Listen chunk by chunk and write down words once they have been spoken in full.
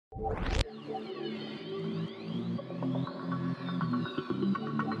The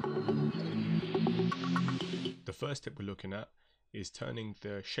first tip we're looking at is turning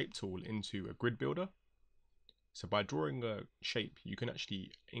the shape tool into a grid builder. So by drawing a shape, you can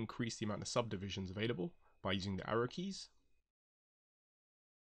actually increase the amount of subdivisions available by using the arrow keys.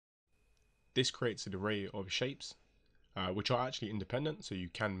 This creates an array of shapes, which are actually independent, so you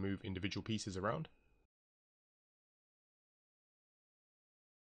can move individual pieces around.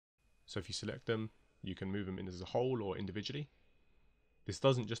 So if you select them, you can move them in as a whole or individually. This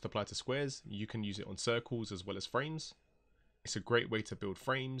doesn't just apply to squares, you can use it on circles as well as frames. It's a great way to build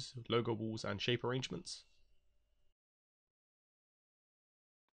frames, logo walls, and shape arrangements.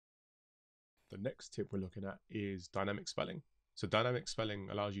 The next tip we're looking at is dynamic spelling. So dynamic spelling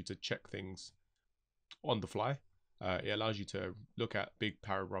allows you to check things on the fly. It allows you to look at big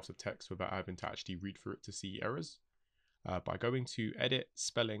paragraphs of text without having to actually read through it to see errors. By going to edit,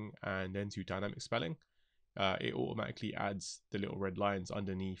 spelling, and then to dynamic spelling, it automatically adds the little red lines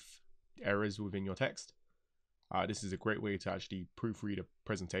underneath errors within your text. This is a great way to actually proofread a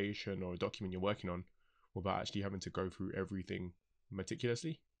presentation or a document you're working on without actually having to go through everything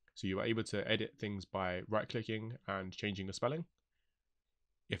meticulously. So you are able to edit things by right-clicking and changing the spelling.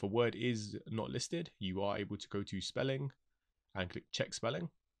 If a word is not listed, you are able to go to spelling and click check spelling.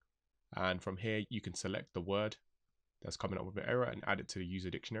 And from here, you can select the word that's coming up with an error and add it to the user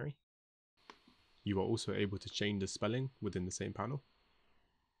dictionary. You are also able to change the spelling within the same panel.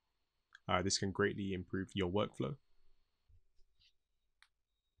 This can greatly improve your workflow.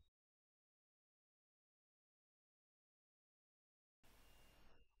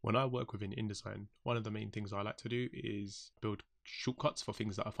 When I work within InDesign, one of the main things I like to do is build shortcuts for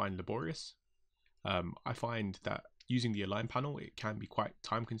things that I find laborious. I find that using the align panel, it can be quite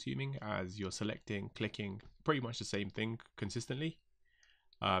time consuming as you're selecting, clicking pretty much the same thing consistently.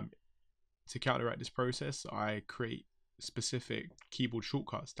 To counteract this process, I create specific keyboard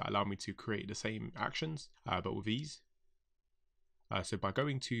shortcuts that allow me to create the same actions, but with ease. So by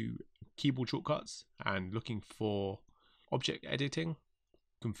going to keyboard shortcuts and looking for object editing,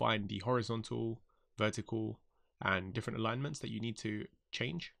 you can find the horizontal, vertical, and different alignments that you need to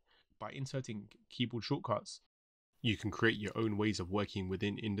change. By inserting keyboard shortcuts, you can create your own ways of working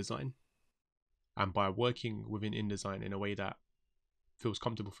within InDesign. And by working within InDesign in a way that feels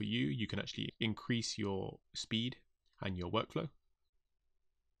comfortable for you, you can actually increase your speed and your workflow.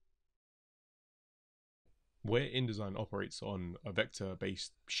 Where InDesign operates on a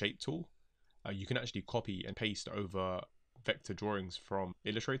vector-based shape tool, you can actually copy and paste over vector drawings from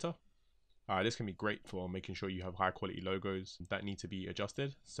Illustrator. This can be great for making sure you have high quality logos that need to be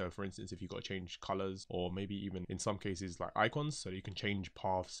adjusted. So for instance, if you've got to change colors, or maybe even in some cases like icons, so you can change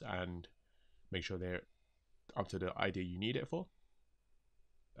paths and make sure they're up to the idea you need it for.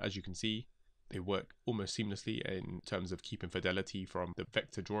 As you can see, they work almost seamlessly in terms of keeping fidelity from the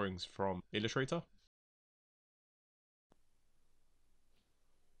vector drawings from Illustrator.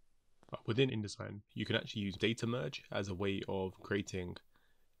 Within InDesign, you can actually use data merge as a way of creating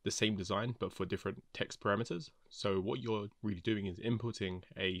the same design but for different text parameters. So what you're really doing is inputting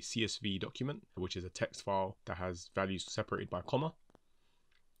a CSV document, which is a text file that has values separated by comma.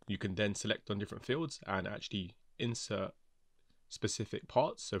 You can then select on different fields and actually insert specific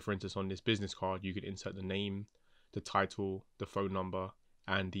parts. So for instance, on this business card, you could insert the name, the title, the phone number,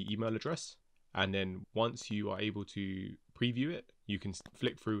 and the email address. And then once you are able to preview it, you can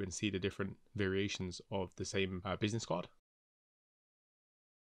flick through and see the different variations of the same business card.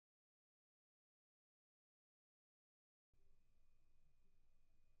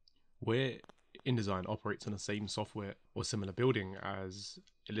 Where InDesign operates on the same software or similar building as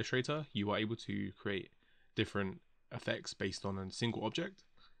Illustrator, you are able to create different effects based on a single object,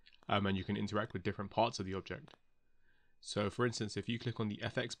 and you can interact with different parts of the object. So for instance, if you click on the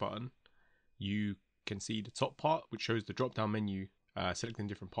FX button, you can see the top part, which shows the drop down menu selecting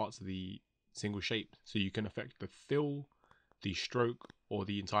different parts of the single shape. So you can affect the fill, the stroke, or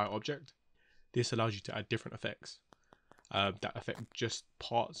the entire object. This allows you to add different effects that affect just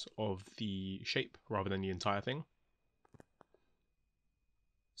parts of the shape rather than the entire thing.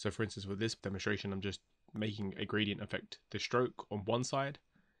 So for instance, with this demonstration, I'm just making a gradient affect the stroke on one side,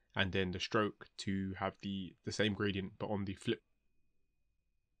 and then the stroke to have the same gradient but on the flip.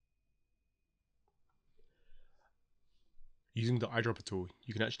 Using the eyedropper tool,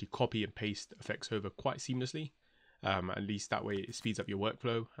 you can actually copy and paste effects over quite seamlessly. At least that way it speeds up your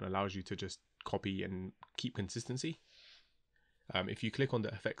workflow and allows you to just copy and keep consistency. If you click on the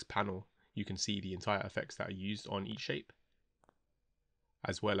effects panel, you can see the entire effects that are used on each shape.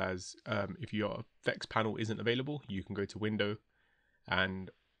 As well as if your effects panel isn't available, you can go to Window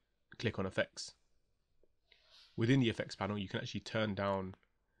and click on effects. Within the effects panel, you can actually turn down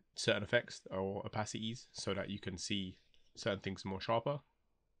certain effects or opacities so that you can see certain things more sharper.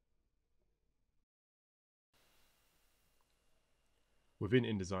 Within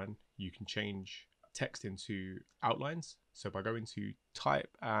InDesign, you can change text into outlines. So by going to type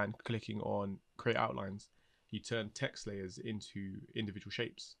and clicking on create outlines, you turn text layers into individual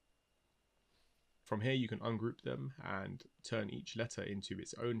shapes. From here, you can ungroup them and turn each letter into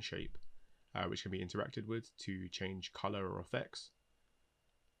its own shape, which can be interacted with to change color or effects.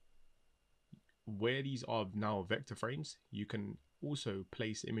 Where these are now vector frames, you can also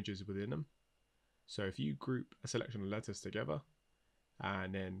place images within them. So if you group a selection of letters together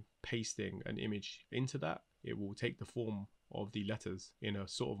and then pasting an image into that, it will take the form of the letters in a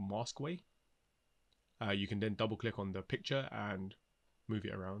sort of mask way. You can then double click on the picture and move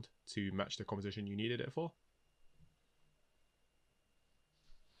it around to match the composition you needed it for.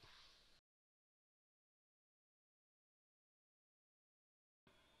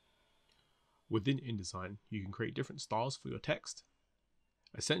 Within InDesign, you can create different styles for your text.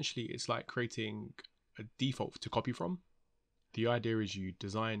 Essentially, it's like creating a default to copy from. The idea is you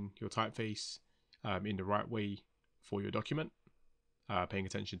design your typeface in the right way for your document, paying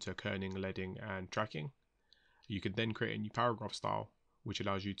attention to kerning, leading, and tracking. You can then create a new paragraph style, which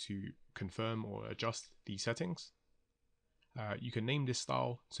allows you to confirm or adjust these settings. You can name this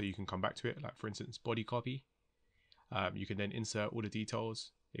style so you can come back to it, like for instance, body copy. You can then insert all the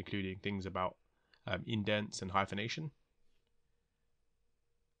details, including things about indents and hyphenation.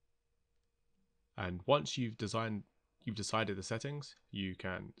 And once you've decided the settings, you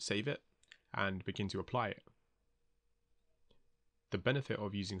can save it and begin to apply it. The benefit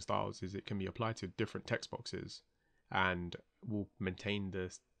of using styles is it can be applied to different text boxes and will maintain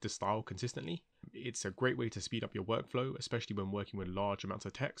the style consistently. It's a great way to speed up your workflow, especially when working with large amounts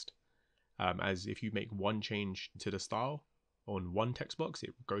of text, as if you make one change to the style on one text box,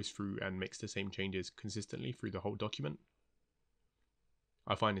 it goes through and makes the same changes consistently through the whole document.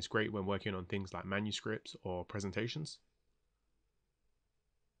 I find this great when working on things like manuscripts or presentations.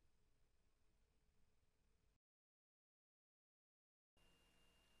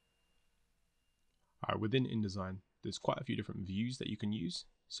 Within InDesign, there's quite a few different views that you can use.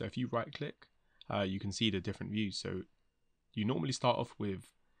 So if you right click, you can see the different views. So you normally start off with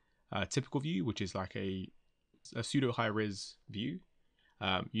a typical view, which is like a pseudo high res view.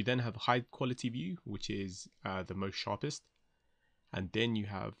 You then have high quality view, which is the most sharpest. And then you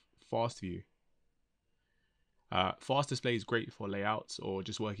have fast view. Fast display is great for layouts or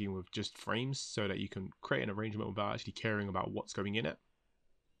just working with just frames so that you can create an arrangement without actually caring about what's going in it.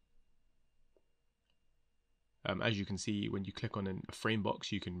 As you can see, when you click on a frame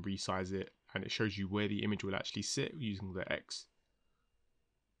box, you can resize it and it shows you where the image will actually sit using the X.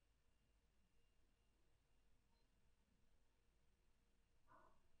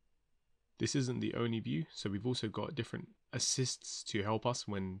 This isn't the only view, so we've also got different assists to help us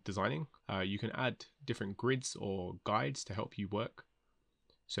when designing. You can add different grids or guides to help you work.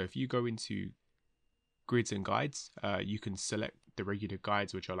 So if you go into grids and guides, you can select the regular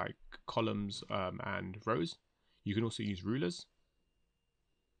guides, which are like columns and rows. You can also use rulers.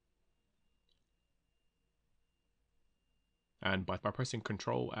 And by pressing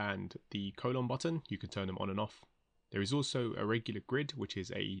Control and the colon button, you can turn them on and off. There is also a regular grid, which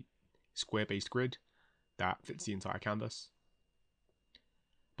is a square-based grid that fits the entire canvas.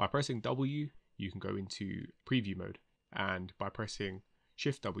 By pressing W, you can go into preview mode, and by pressing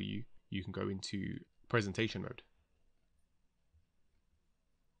Shift W, you can go into presentation mode.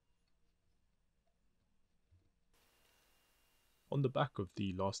 On the back of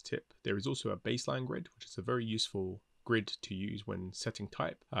the last tip, there is also a baseline grid, which is a very useful grid to use when setting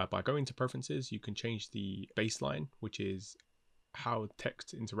type. By going to preferences, you can change the baseline, which is how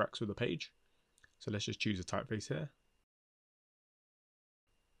text interacts with the page. So let's just choose a typeface here.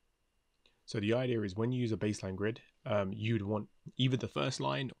 So the idea is when you use a baseline grid, you'd want either the first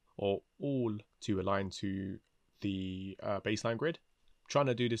line or all to align to the baseline grid. Trying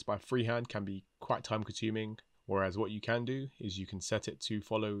to do this by freehand can be quite time consuming, whereas what you can do is you can set it to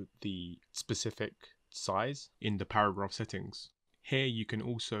follow the specific size in the paragraph settings. Here you can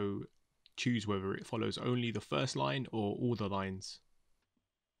also choose whether it follows only the first line or all the lines.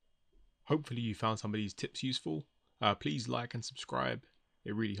 Hopefully you found some of these tips useful. Please like and subscribe.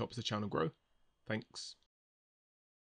 It really helps the channel grow. Thanks.